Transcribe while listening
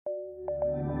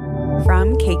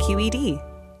from KQED.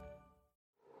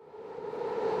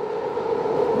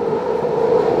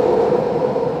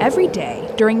 Every day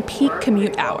during peak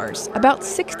commute hours, about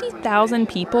 60,000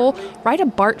 people ride a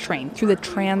BART train through the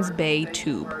Transbay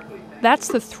Tube. That's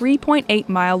the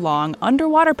 3.8-mile-long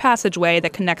underwater passageway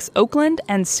that connects Oakland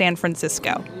and San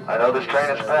Francisco. I know this train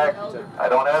is packed. I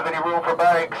don't have any room for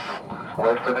bags.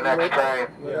 Wait for the next train.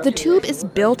 The tube is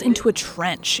built into a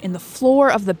trench in the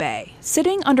floor of the bay,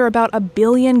 sitting under about 1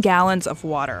 billion gallons of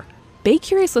water. Bay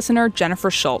Curious listener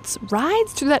Jennifer Schulz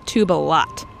rides through that tube a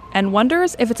lot and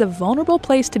wonders if it's a vulnerable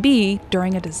place to be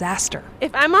during a disaster.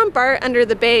 If I'm on BART under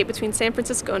the bay between San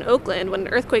Francisco and Oakland when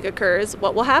an earthquake occurs,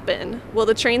 what will happen? Will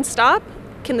the train stop?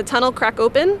 Can the tunnel crack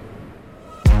open?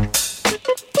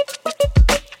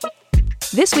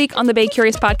 This week on the Bay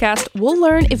Curious podcast, we'll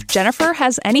learn if Jennifer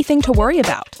has anything to worry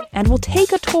about, and we'll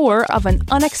take a tour of an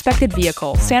unexpected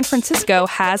vehicle San Francisco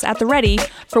has at the ready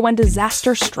for when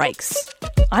disaster strikes.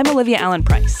 I'm Olivia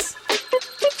Allen-Price.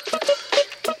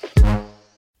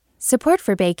 Support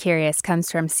for Bay Curious comes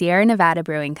from Sierra Nevada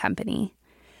Brewing Company.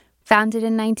 Founded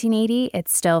in 1980,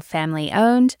 it's still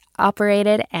family-owned,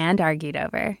 operated, and argued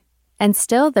over. And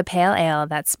still the pale ale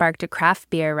that sparked a craft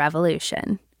beer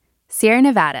revolution. Sierra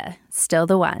Nevada, still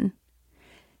the one.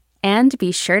 And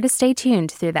be sure to stay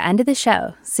tuned through the end of the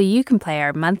show so you can play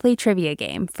our monthly trivia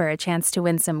game for a chance to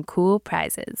win some cool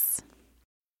prizes.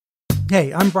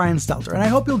 Hey, I'm Brian Stelter, and I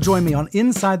hope you'll join me on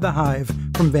Inside the Hive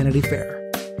from Vanity Fair.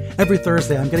 Every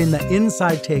Thursday, I'm getting the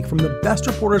inside take from the best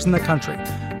reporters in the country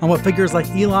on what figures like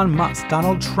Elon Musk,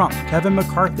 Donald Trump, Kevin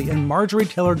McCarthy, and Marjorie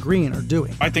Taylor Greene are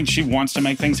doing. I think she wants to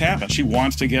make things happen. She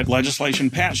wants to get legislation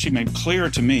passed. She made clear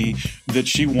to me that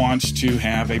she wants to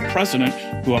have a president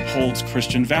who upholds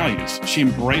Christian values. She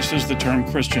embraces the term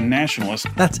Christian nationalist.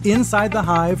 That's Inside the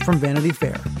Hive from Vanity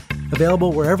Fair,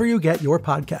 available wherever you get your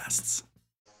podcasts.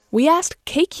 We asked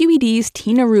KQED's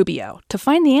Tina Rubio to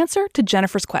find the answer to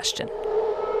Jennifer's question.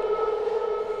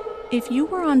 If you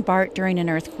were on BART during an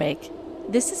earthquake,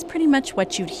 this is pretty much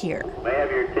what you'd hear. May I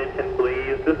have your attention,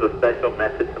 please? This is a special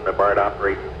message from the BART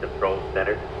Operations Control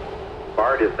Center.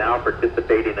 BART is now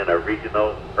participating in a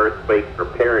regional earthquake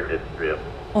preparedness drill.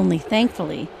 Only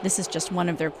thankfully, this is just one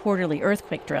of their quarterly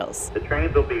earthquake drills. The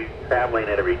trains will be traveling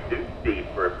at a reduced speed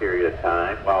for a period of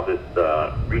time while this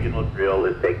regional drill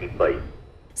is taking place.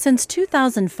 Since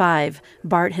 2005,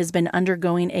 BART has been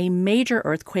undergoing a major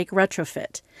earthquake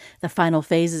retrofit. The final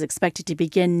phase is expected to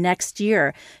begin next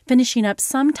year, finishing up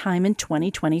sometime in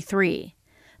 2023.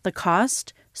 The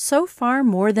cost? So far,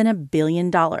 more than $1 billion.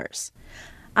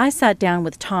 I sat down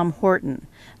with Tom Horton,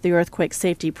 the Earthquake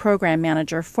Safety Program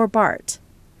Manager for BART.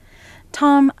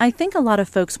 Tom, I think a lot of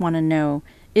folks want to know,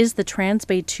 is the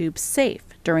Transbay Tube safe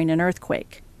during an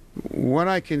earthquake? What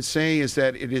I can say is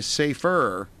that it is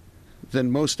safer than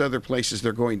most other places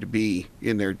they're going to be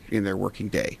in their working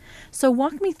day. So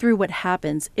walk me through what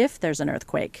happens if there's an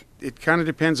earthquake. It kind of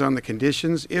depends on the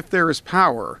conditions. If there is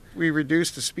power, we reduce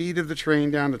the speed of the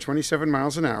train down to 27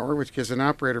 miles an hour, which gives an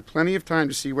operator plenty of time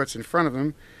to see what's in front of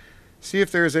them, see if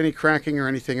there is any cracking or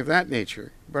anything of that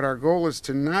nature. But our goal is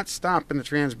to not stop in the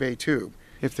Transbay Tube.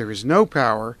 If there is no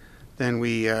power, then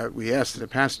we ask the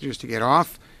passengers to get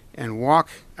off and walk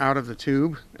out of the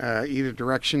tube, either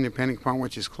direction, depending upon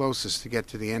which is closest to get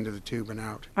to the end of the tube and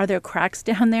out. Are there cracks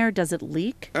down there? Does it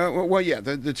leak? Well, yeah,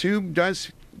 the tube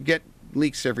does get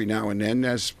leaks every now and then,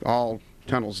 as all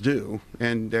tunnels do.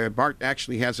 And BART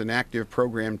actually has an active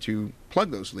program to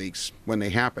plug those leaks when they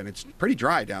happen. It's pretty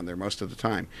dry down there most of the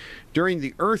time. During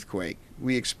the earthquake,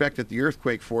 we expect that the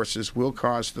earthquake forces will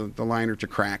cause the liner to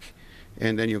crack,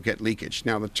 and then you'll get leakage.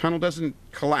 Now, the tunnel doesn't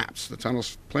collapse. The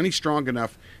tunnel's plenty strong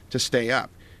enough to stay up.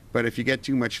 But if you get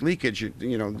too much leakage,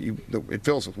 it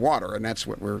fills with water, and that's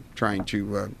what we're trying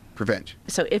to prevent.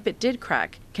 So if it did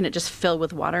crack, can it just fill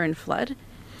with water and flood?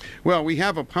 Well, we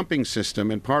have a pumping system,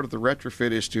 and part of the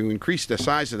retrofit is to increase the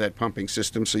size of that pumping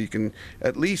system so you can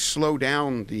at least slow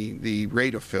down the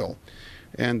rate of fill.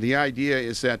 And the idea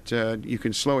is that you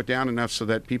can slow it down enough so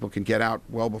that people can get out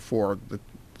well before the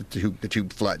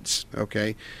tube floods,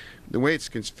 okay? The way it's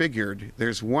configured,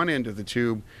 there's one end of the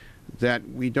tube that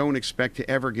we don't expect to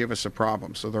ever give us a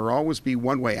problem. So there'll always be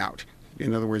one way out.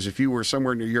 In other words, if you were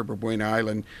somewhere near Yerba Buena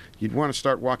Island, you'd want to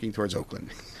start walking towards Oakland,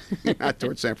 not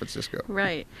towards San Francisco.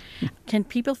 Right. Can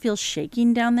people feel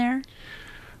shaking down there?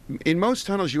 In most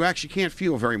tunnels, you actually can't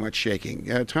feel very much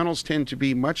shaking. Tunnels tend to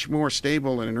be much more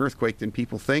stable in an earthquake than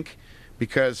people think,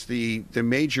 because the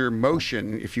major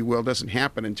motion, if you will, doesn't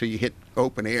happen until you hit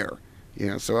open air.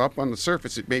 So up on the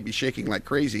surface, it may be shaking like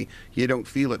crazy. You don't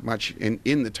feel it much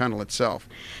in the tunnel itself.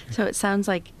 So it sounds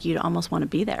like you'd almost want to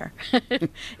be there,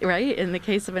 right? In the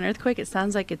case of an earthquake, it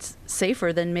sounds like it's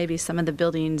safer than maybe some of the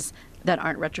buildings that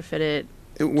aren't retrofitted,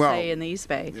 say, in the East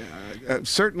Bay.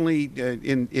 Certainly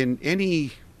in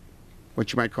any,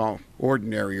 what you might call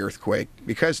ordinary earthquake,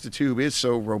 because the tube is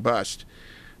so robust,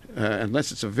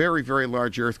 unless it's a very, very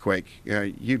large earthquake,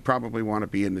 you'd probably want to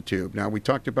be in the tube. Now, we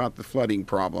talked about the flooding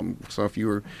problem. So if you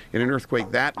were in an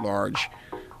earthquake that large,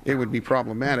 it would be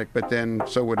problematic, but then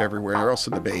so would everywhere else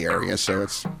in the Bay Area. So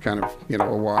it's kind of,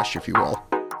 a wash, if you will.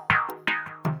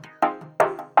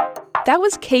 That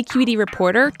was KQED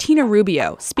reporter Tena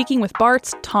Rubio speaking with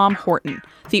BART's Tom Horton,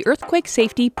 the Earthquake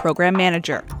Safety Program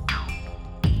Manager.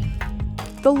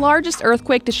 The largest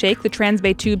earthquake to shake the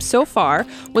Transbay Tube so far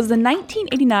was the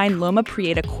 1989 Loma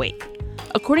Prieta quake.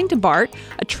 According to BART,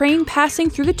 a train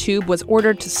passing through the tube was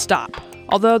ordered to stop,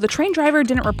 although the train driver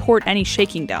didn't report any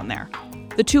shaking down there.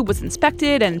 The tube was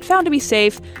inspected and found to be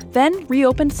safe, then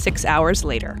reopened 6 hours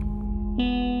later.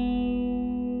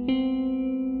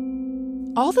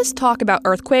 All this talk about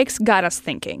earthquakes got us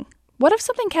thinking. What if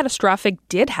something catastrophic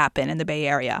did happen in the Bay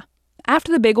Area?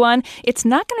 After the big one, it's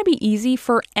not going to be easy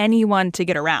for anyone to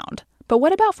get around. But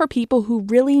what about for people who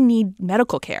really need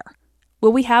medical care?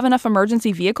 Will we have enough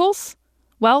emergency vehicles?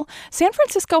 Well, San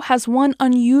Francisco has one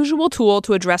unusual tool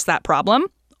to address that problem: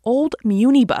 old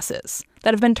Muni buses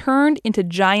that have been turned into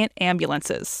giant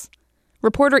ambulances.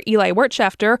 Reporter Eli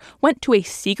Wirtschafter went to a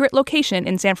secret location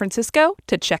in San Francisco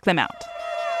to check them out.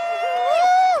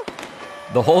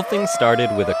 The whole thing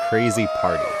started with a crazy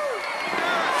party.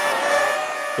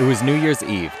 It was New Year's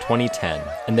Eve, 2010,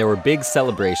 and there were big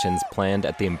celebrations planned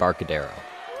at the Embarcadero.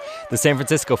 The San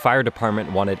Francisco Fire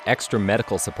Department wanted extra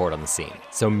medical support on the scene,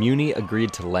 so Muni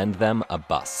agreed to lend them a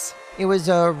bus. It was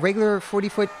a regular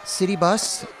 40-foot city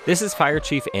bus. This is Fire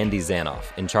Chief Andy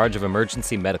Zanoff, in charge of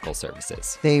emergency medical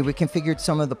services. They reconfigured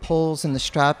some of the poles and the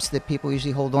straps that people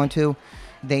usually hold onto.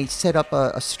 They set up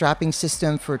a strapping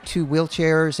system for 2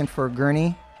 wheelchairs and for a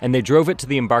gurney. And they drove it to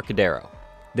the Embarcadero.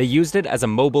 They used it as a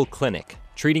mobile clinic,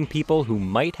 treating people who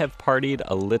might have partied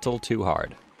a little too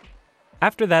hard.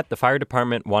 After that, the fire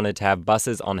department wanted to have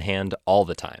buses on hand all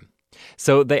the time.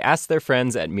 So they asked their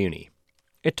friends at Muni.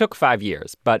 It took 5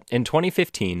 years, but in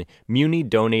 2015, Muni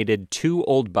donated 2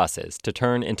 old buses to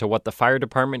turn into what the fire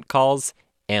department calls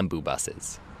ambu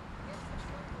buses.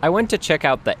 I went to check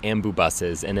out the ambu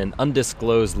buses in an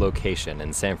undisclosed location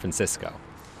in San Francisco.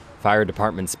 Fire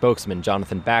department spokesman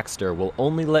Jonathan Baxter will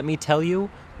only let me tell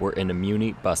you we're in a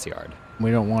Muni bus yard.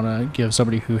 We don't want to give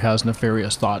somebody who has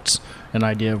nefarious thoughts an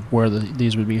idea of where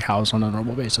these would be housed on a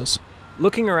normal basis.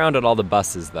 Looking around at all the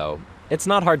buses, though, it's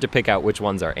not hard to pick out which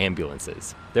ones are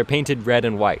ambulances. They're painted red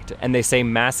and white, and they say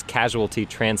mass casualty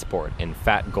transport in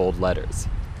fat gold letters.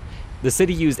 The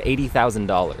city used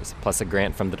 $80,000, plus a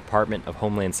grant from the Department of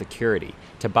Homeland Security,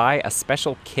 to buy a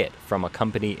special kit from a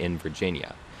company in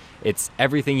Virginia. It's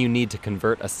everything you need to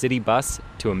convert a city bus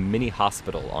to a mini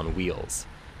hospital on wheels.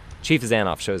 Chief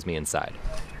Zanoff shows me inside.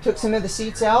 Took some of the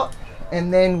seats out,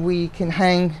 and then we can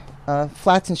hang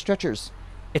flats and stretchers.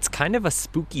 It's kind of a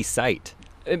spooky sight.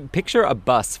 Picture a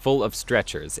bus full of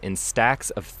stretchers in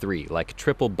stacks of 3, like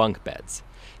triple bunk beds.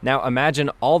 Now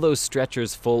imagine all those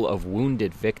stretchers full of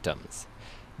wounded victims.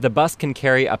 The bus can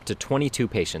carry up to 22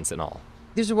 patients in all.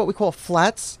 These are what we call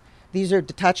flats. These are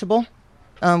detachable.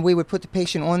 We would put the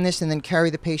patient on this and then carry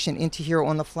the patient into here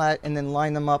on the flat and then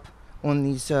line them up on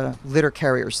these litter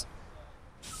carriers.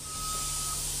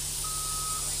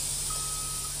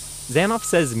 Zanoff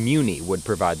says Muni would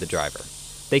provide the driver.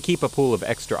 They keep a pool of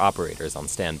extra operators on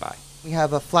standby. We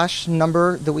have a flash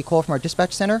number that we call from our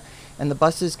dispatch center, and the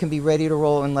buses can be ready to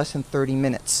roll in less than 30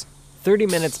 minutes. 30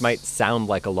 minutes might sound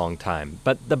like a long time,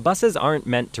 but the buses aren't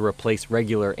meant to replace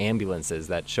regular ambulances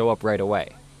that show up right away.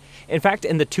 In fact,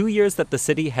 in the 2 years that the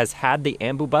city has had the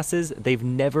ambu buses, they've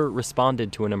never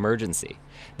responded to an emergency.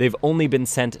 They've only been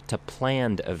sent to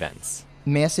planned events.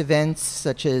 Mass events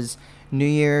such as New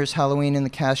Year's, Halloween in the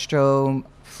Castro,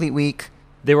 Fleet Week.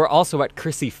 They were also at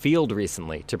Crissy Field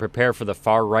recently to prepare for the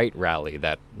far-right rally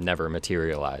that never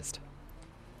materialized.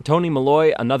 Tony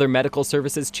Malloy, another medical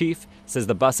services chief, says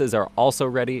the buses are also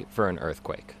ready for an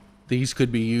earthquake. These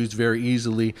could be used very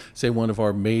easily. Say one of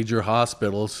our major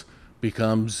hospitals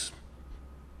becomes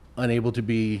unable to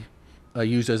be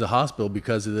used as a hospital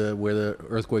because of where the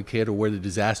earthquake hit or where the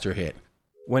disaster hit.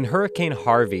 When Hurricane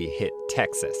Harvey hit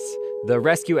Texas, the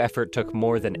rescue effort took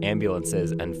more than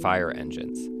ambulances and fire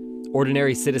engines.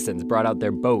 Ordinary citizens brought out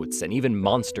their boats and even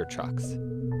monster trucks.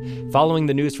 Following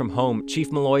the news from home,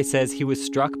 Chief Malloy says he was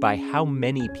struck by how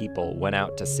many people went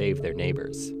out to save their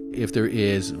neighbors. If there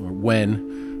is, or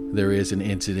when there is an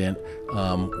incident,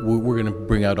 we're going to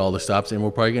bring out all the stops, and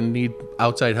we're probably going to need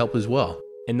outside help as well.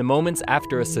 In the moments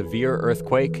after a severe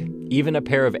earthquake, even a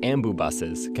pair of ambu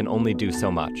buses can only do so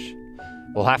much.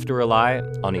 We'll have to rely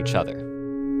on each other.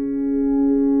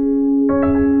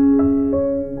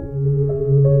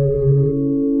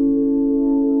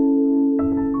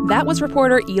 That was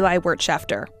reporter Eli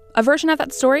Wirtschafter. A version of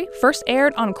that story first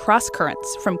aired on Cross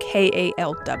Currents from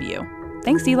KALW.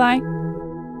 Thanks, Eli.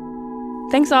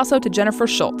 Thanks also to Jennifer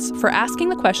Schulz for asking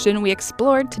the question we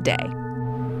explored today.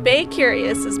 Bay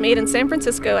Curious is made in San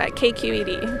Francisco at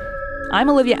KQED. I'm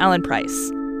Olivia Allen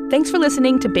Price. Thanks for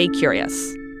listening to Bay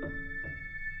Curious.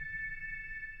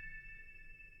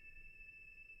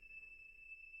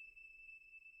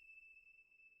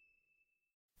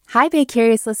 Hi, Bay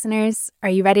Curious listeners. Are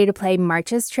you ready to play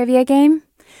March's trivia game?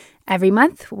 Every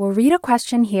month, we'll read a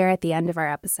question here at the end of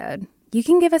our episode. You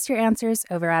can give us your answers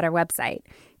over at our website,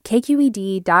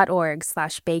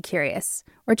 kqed.org/baycurious,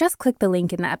 or just click the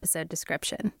link in the episode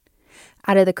description.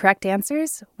 Out of the correct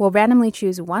answers, we'll randomly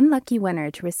choose one lucky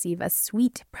winner to receive a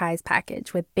sweet prize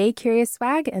package with Bay Curious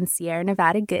swag and Sierra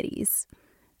Nevada goodies.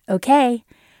 Okay,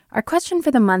 our question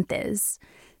for the month is,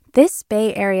 this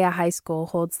Bay Area high school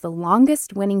holds the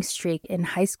longest winning streak in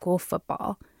high school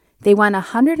football. They won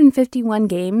 151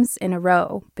 games in a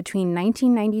row between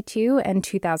 1992 and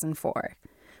 2004.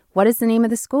 What is the name of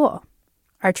the school?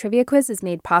 Our trivia quiz is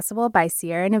made possible by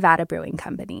Sierra Nevada Brewing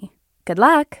Company. Good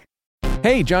luck!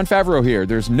 Hey, John Favreau here.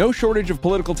 There's no shortage of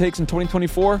political takes in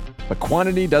 2024, but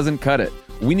quantity doesn't cut it.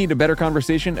 We need a better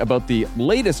conversation about the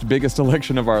latest biggest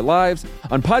election of our lives.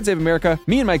 On Pod Save America,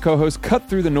 me and my co-hosts cut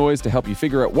through the noise to help you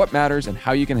figure out what matters and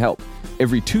how you can help.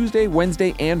 Every Tuesday,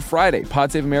 Wednesday, and Friday,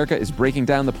 Pod Save America is breaking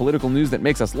down the political news that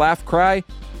makes us laugh, cry,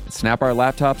 and snap our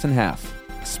laptops in half.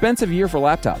 Expensive year for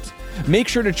laptops. Make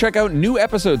sure to check out new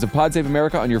episodes of Pod Save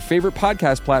America on your favorite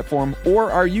podcast platform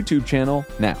or our YouTube channel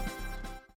now.